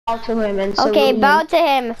to him and salute Okay, bow him. to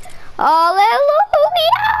him. Hallelujah!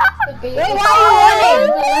 Wait, why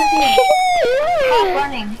are you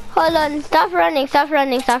running? Hold on, stop running.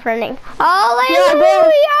 Hallelujah!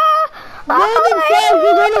 Golden Sands,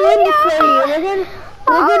 we're gonna win this for you.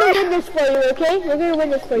 We're gonna win this for you, okay? We're gonna win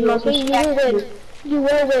this for you, okay? You will win. You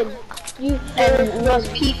will win. And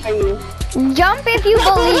must pee for you. Jump if you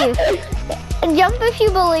believe. Jump if you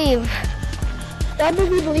believe. Jump if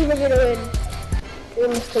you believe we're gonna win. We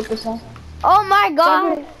must take this off. Oh my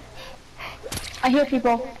god. I hear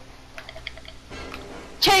people.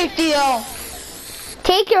 Take deal.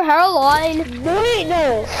 Take your hairline. Wait,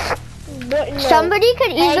 no. Somebody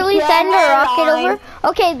could easily send a rocket over.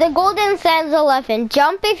 Okay, the Golden Sands 11.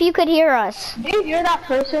 Jump if you could hear us. Dude, you're that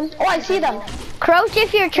person. Oh, I see them. Crouch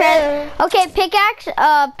if you're Okay,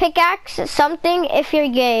 pickaxe something if you're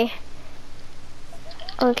gay.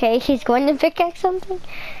 Okay, he's going to pickaxe something.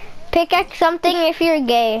 Pickaxe something if you're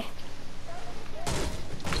gay.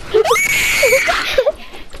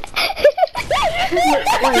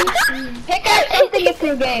 Pickaxe something if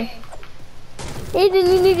you're gay.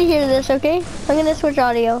 Aiden, you need to hear this, okay? I'm gonna switch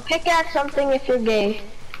audio. Pickaxe something if you're gay.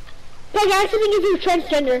 Pickaxe something if you're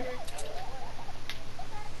transgender.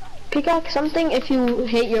 Pickaxe something if you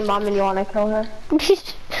hate your mom and you want to kill her.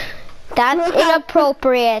 That's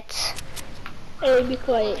inappropriate. Hey, be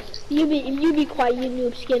quiet. You be quiet, you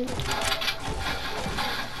noob skin.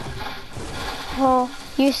 Oh,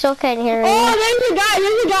 you still can't hear me. Oh, there's a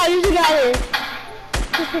guy here.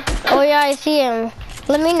 Oh yeah, I see him.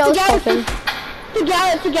 Let me know something.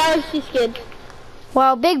 It's a galaxy skin.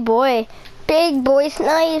 Wow, big boy. Big boy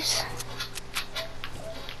snipes.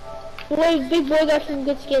 Wait, big boy got some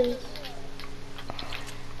good skins.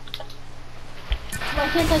 Why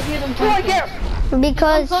can't I hear them talking?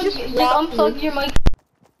 Because Unplug your mic.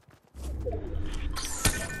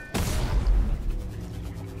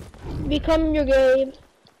 Become your game.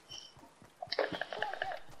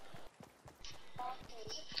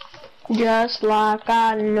 Just like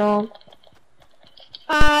I know.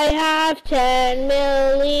 I have 10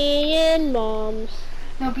 million moms.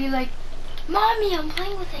 They'll be like, Mommy, I'm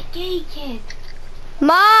playing with a gay kid.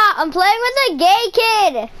 Ma, I'm playing with a gay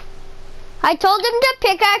kid. I told him to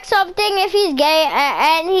pickaxe something if he's gay,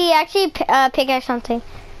 and he actually pickaxe something.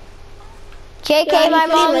 JK, Yeah, my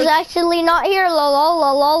mom's actually not here. Lol.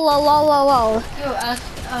 Yo, ask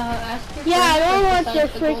your Yeah, I don't friends want your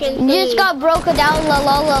besides the freaking. golden- You just got broken down.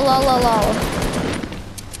 Lol.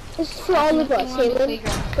 This is for all of us, Nothing on the Haley.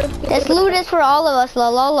 playground. This loot is for all of us.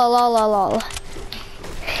 Lol.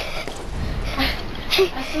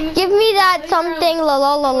 Give me that something.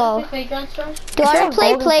 Lol. Playground stuff? Do you want to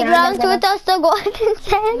play playgrounds with us, the Golden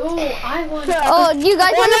Sands? No, I want. Oh, do you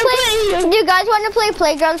guys want to play? Do you guys want to play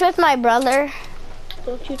playgrounds with my brother?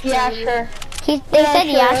 Don't you Yeah, tell me. sure. They said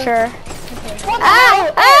yeah, sure.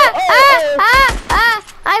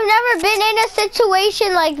 I've never been in a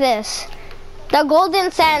situation like this. The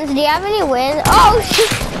Golden Sands, do you have any wins? Oh, shit.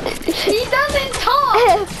 He doesn't talk,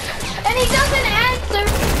 and he doesn't answer.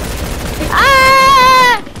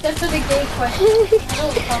 That's for the gay question. I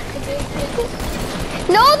don't talk to gay kids.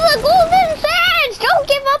 No, the Golden Sands! Don't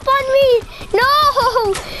give up on me! No!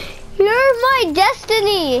 You're my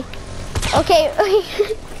destiny! Okay.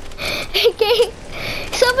 Okay.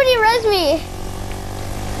 Somebody res me.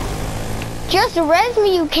 Just res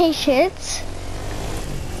me, you gay shits.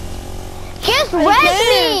 Just res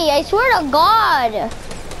me! I swear to God.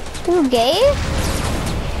 You gay?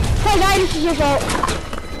 Hey guys, this is your fault.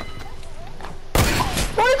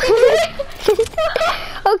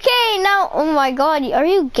 Okay, now, oh my God, are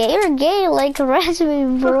you gay or gay? Like, res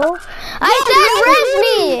me, bro. I said res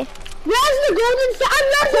me! Res the Golden Sands. I'm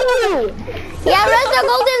messing with you. Yeah, res the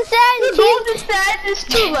Golden Sands. Golden Sands is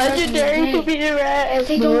too legendary for me to res.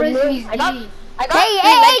 Hey, don't raise me. He's gay.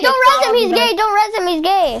 Hey, don't res him, he's gay. Don't res him, he's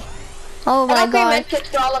gay. Oh my I got God. medkits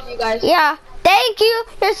for all of you guys. Yeah, thank you.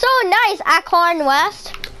 You're so nice, Akon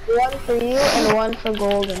West. One for you and one for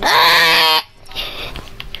Golden.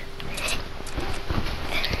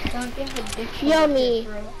 Don't give a dick. Yummy.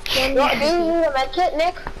 Do you need a medkit,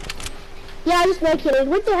 Nick? Yeah, I just make it.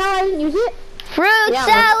 What the hell? I didn't use it. Fruit Yeah,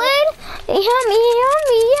 salad. Yummy,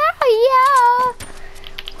 yeah.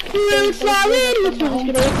 Fruit salad.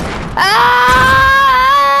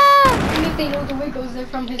 Even if they know the way goes, they're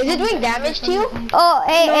from his. Is it doing damage to you? Oh,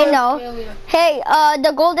 hey, no. Failure. Hey,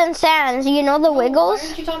 the Golden Sands, you know the Why Wiggles?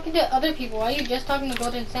 aren't you talking to other people? Why are you just talking to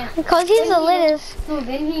Golden Sands? Because he's the latest. No,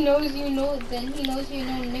 then he knows you know. Then he knows you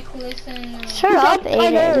know Nicholas and. Shut up,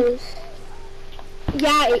 Aiden.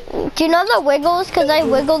 Yeah. Do you know the Wiggles? Because I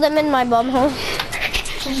wiggle them in my bumhole.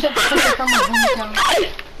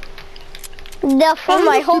 They're from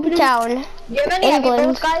my hometown, Do you have any heavy England.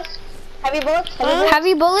 bullets, guys? Heavy bullets? Heavy bullets?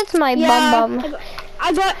 Heavy bullets, my bum bum.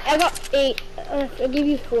 I got 8. I'll give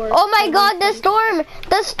you 4. Oh my God! The storm!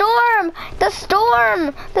 The storm! The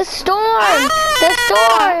storm! The storm! The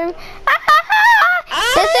storm!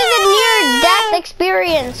 This is a near-death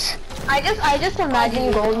experience. I just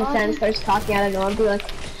imagine Golden Sand starts talking out of nowhere and be like,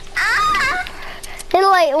 And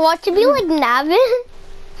like, watch it be like Navin.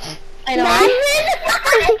 I know.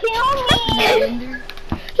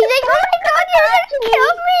 He's like, oh my God, you're gonna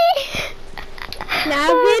kill me.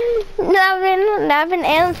 Navin,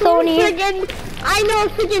 Anthony. I know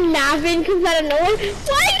freaking Navin comes out of nowhere.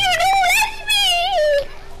 Why you don't arrest me?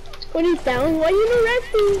 When he's down, why you don't arrest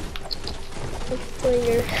me?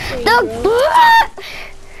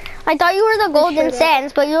 I thought you were the Golden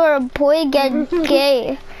Sands, but you were a boy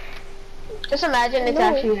gay. Just imagine it's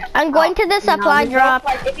actually. I'm going to the supply drop.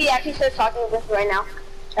 Like if he actually starts talking with us right now,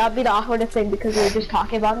 that would be the awkwardest thing because we were just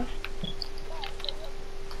talking about him.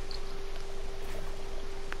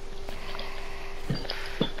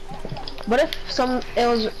 What if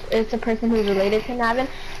it's a person who's related to Navin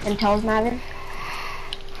and tells Navin?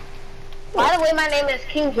 By the way, my name is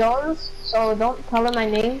King Jones, so don't tell him my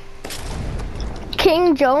name.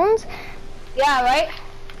 King Jones? Yeah, right?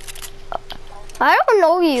 I don't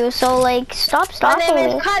know you, so like, stop stalking My name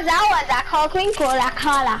me. is Kazawa, that call King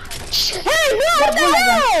Korakala. Hey,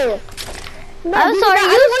 no! I'm sorry,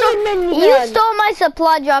 you stole my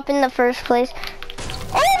supply drop in the first place.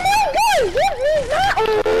 Oh my God!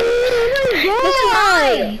 This is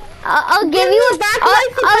mine. I'll give you a back.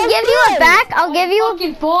 I'll give you a back. I'll give you.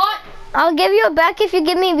 Fucking bot. I'll give you a back if you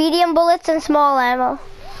give me medium bullets and small ammo.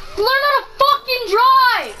 Learn how to fucking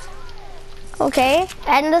drive. Okay,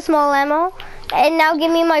 and the small ammo. And now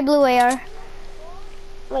give me my blue AR.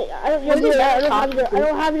 Wait, I don't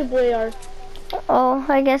have the blue AR. Oh,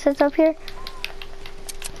 I guess it's up here.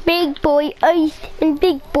 Big boy ice and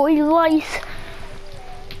big boy lice.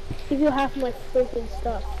 Give you half my freaking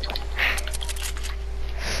stuff.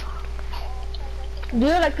 Do you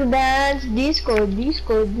like to dance? Disco,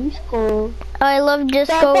 disco, disco. I love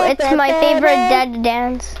disco. It's my favorite dead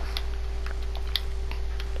dance.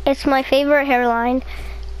 It's my favorite hairline.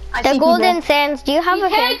 The Golden Sands. Do you have a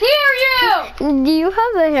hair? Can't hear you. Do you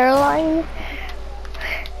have a hairline?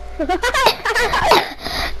 Do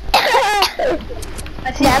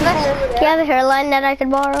you have a hairline that I could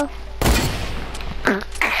borrow?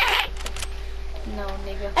 No,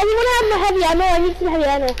 nigga. Anyone have the heavy ammo? I need some heavy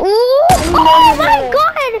ammo. Ooh! Oh my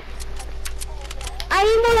God! I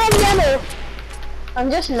need more heavy ammo.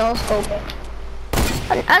 I'm just no scoping.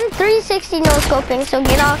 I'm 360 no scoping, so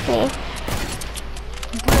get off me.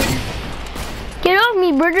 Get off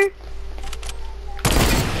me, brother.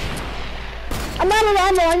 I'm out of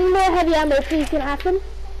ammo. I need more heavy ammo. Please, can I have some?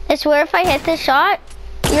 I swear, if I hit this shot,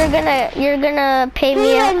 you're gonna pay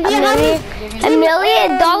me a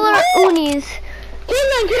million dollar unis.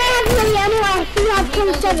 Caitlin, can I have some heavy ammo? I still have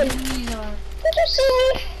 27. Did you see me?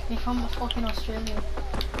 You're from fucking Australia.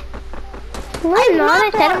 I'm not. I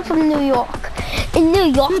said I'm from New York. In New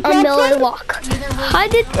York, I'm Milwaukee.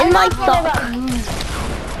 Hide it in my sock.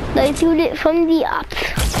 I shoot it from the up.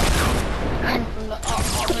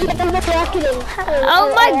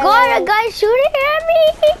 Oh my God, a guy shooting at me!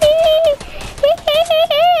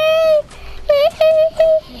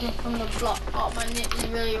 Shooting from the block. Oh, my neck is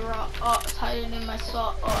really raw. Oh, it's hiding in my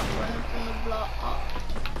sock. Oh, I'm running from the block. Oh.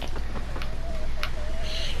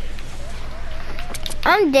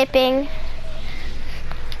 I'm dipping.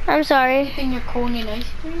 I'm sorry. Dipping your cone in ice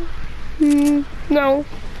cream? No.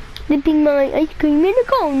 Dipping my ice cream in a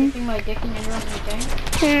cone. Dipping my dick in your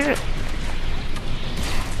vagina?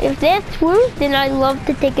 If that's true, then I'd love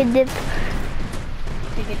to take a dip.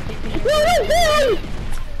 Take a dip in your vagina.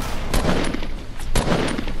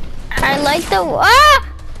 I like the... Ah!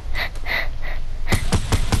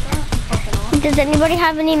 Does anybody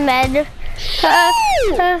have any med?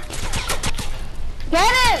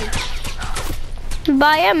 Get him!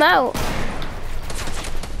 Buy him out.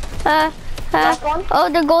 Oh,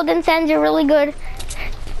 the Golden Sands are really good.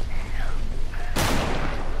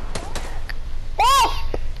 Oh!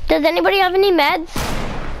 Does anybody have any meds?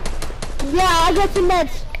 Yeah, I got some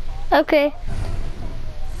meds. Okay.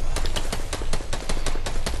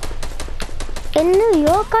 In New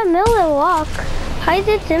York, I'm Milwaukee. Hide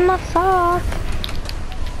it in my sock.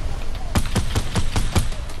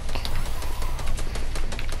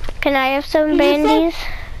 Can I have some bandies?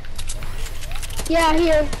 Yeah,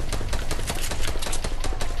 here.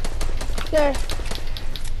 There.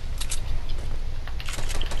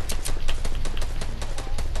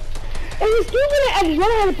 And he's giving it, I just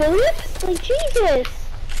run out of bullets? Like, Jesus.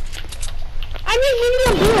 I mean, maybe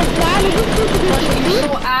I'm doing bad. You're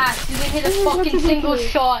so ass. You didn't hit a fucking single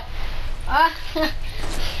shot.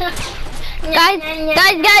 Guys,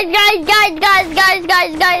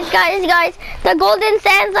 the golden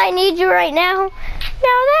sands, I need you right now.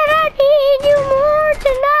 Now that I need you more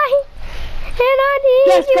tonight, and I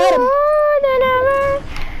need you more than ever.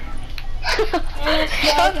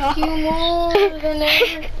 Fuck you more than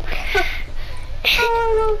ever.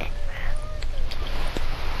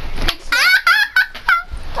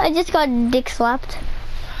 I just got dick slapped.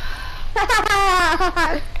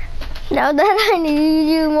 Now that I need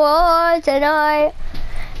you more tonight,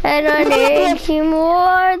 and I need you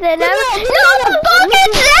more than ever. No, the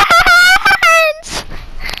golden sands!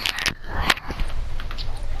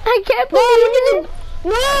 I can't believe it.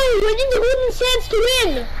 No, we need the golden sands to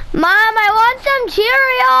win. Mom, I want some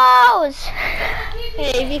Cheerios.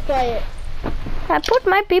 Hey, be quiet. I put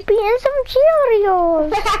my pee-pee in some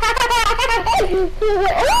Cheerios.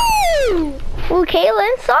 Ooh,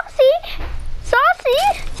 Kaylin, saucy.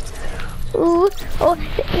 Ooh, oh,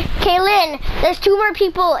 Kaylin, there's 2 more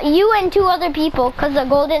people, you and 2 other people, because the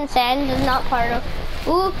golden sands is not part of.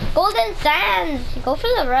 Ooh, golden sands. Go for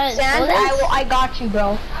the res. Sands, I got you,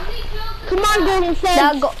 bro. Come on, golden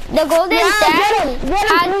sands. The golden sands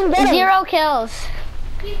had 0 kills.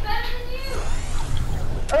 He's better than you.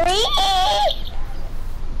 Wee.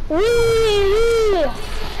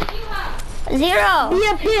 0. Be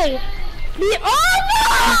a pig. Oh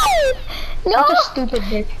no! No, That's a stupid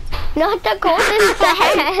bitch. not the golden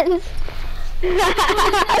sands.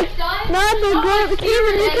 Not the golden sands.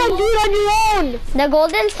 You can't do it on your own. The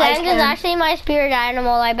golden sands is can. actually my spirit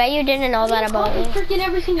animal. I bet you didn't know that about me. Freaking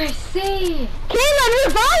everything I say. Kaylin,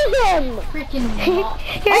 revive him. Freaking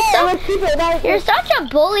You're such a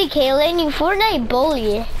bully, Kaylin. You Fortnite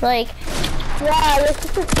bully. Like, Yeah, you're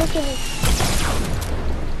such a freaking.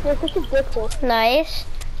 You're such a dickhole. nice.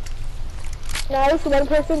 Nice, 1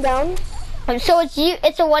 person down. So it's you.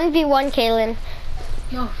 It's a 1v1, Kaylin.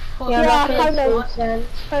 No, fuck. Yeah, that's kind of. sands.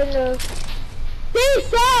 Kind of. They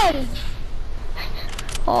said.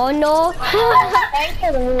 Oh no. Thanks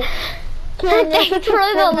for the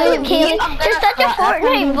loot, Kaylin. You're such a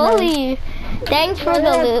Fortnite bully. Thanks for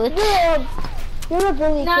the loot. You're a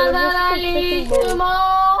bully, Now Kaylin. that I You're need such a you bully.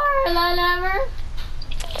 more than ever.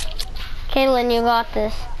 Kaylin, you got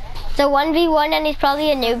this. It's a 1v1 and he's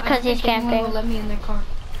probably a noob because he's camping. Let me in the car.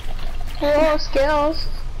 Oh, skills.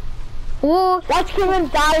 Ooh, Watch Kaylin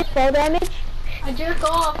die fall damage. I jerk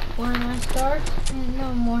off when I start in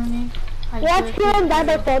the morning. Watch Kaylin die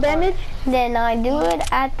by fall damage. then I do it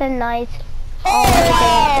at the night.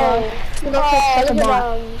 Oh, He looks like such a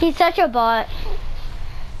bot. He's such a bot.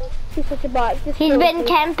 He's such a bot. He's been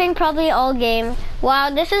camping probably all game.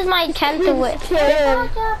 Wow, this is my 10th win.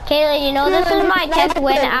 Kayla, you know this is my 10th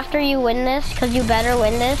win after you win this, because you better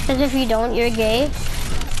win this, because if you don't, you're gay.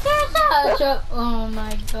 Oh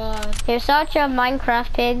my god. You're such a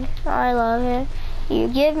Minecraft pig. I love it. You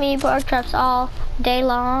give me pork chops all day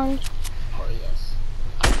long. Oh yes.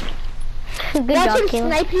 Good job, Kayla.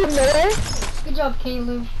 Snipe you more. Good job,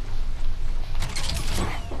 Kaylu.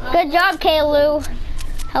 Good job, Kaylu.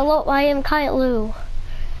 Hello, I am Kaylu.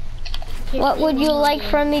 What would you like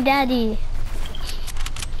from me, Daddy?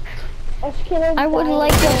 I would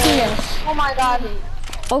like your penis. Oh my god.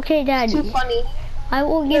 Okay, Daddy. Too funny. I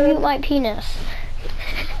will give you my penis.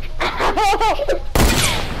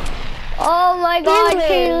 Oh my god,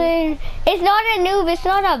 Kaylin. It's not a noob, it's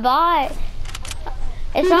not a bot.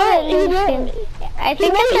 It's not a noob skin.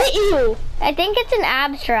 I think it's an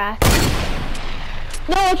abstract.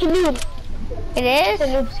 No, it's a noob. It is? It's a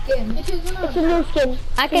noob skin. It's a noob skin.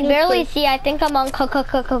 I can barely see. I think I'm on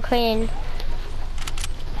cocaine.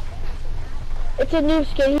 It's a noob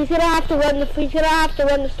skin. He's gonna have to run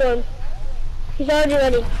the storm. He's already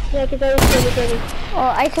ready. Like he's already ready.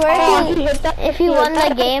 Oh, I swear if he won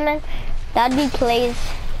the game, that'd be plays.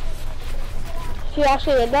 She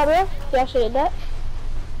actually did that, bro? She actually did that?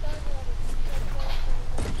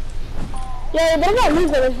 Yeah, they're not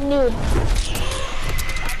moving, it's noob.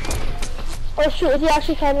 Oh shoot, is he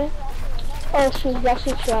actually trying to? Oh shoot, he's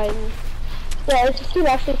actually trying. Yeah, is this dude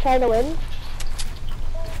actually trying to win?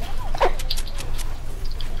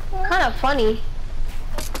 Kind of funny.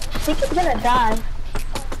 I think he's gonna die.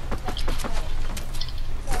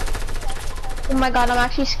 Oh my god, I'm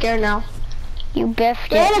actually scared now. You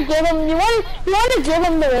biffed You it. wanna give him, you wanna give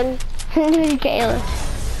him the win. Kayla.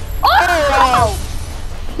 Oh!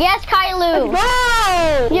 Yes, Kylu.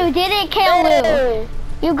 Wow! You did it, Kaylu.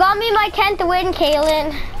 You got me my 10th win,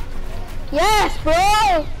 Kaylin. Yes,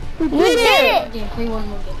 bro! You did it. Okay, play one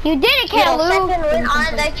more game. You did it, Kaylu. Second win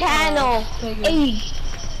on the channel. Play Hey.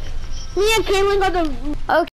 Me and Caitlin got the. Okay.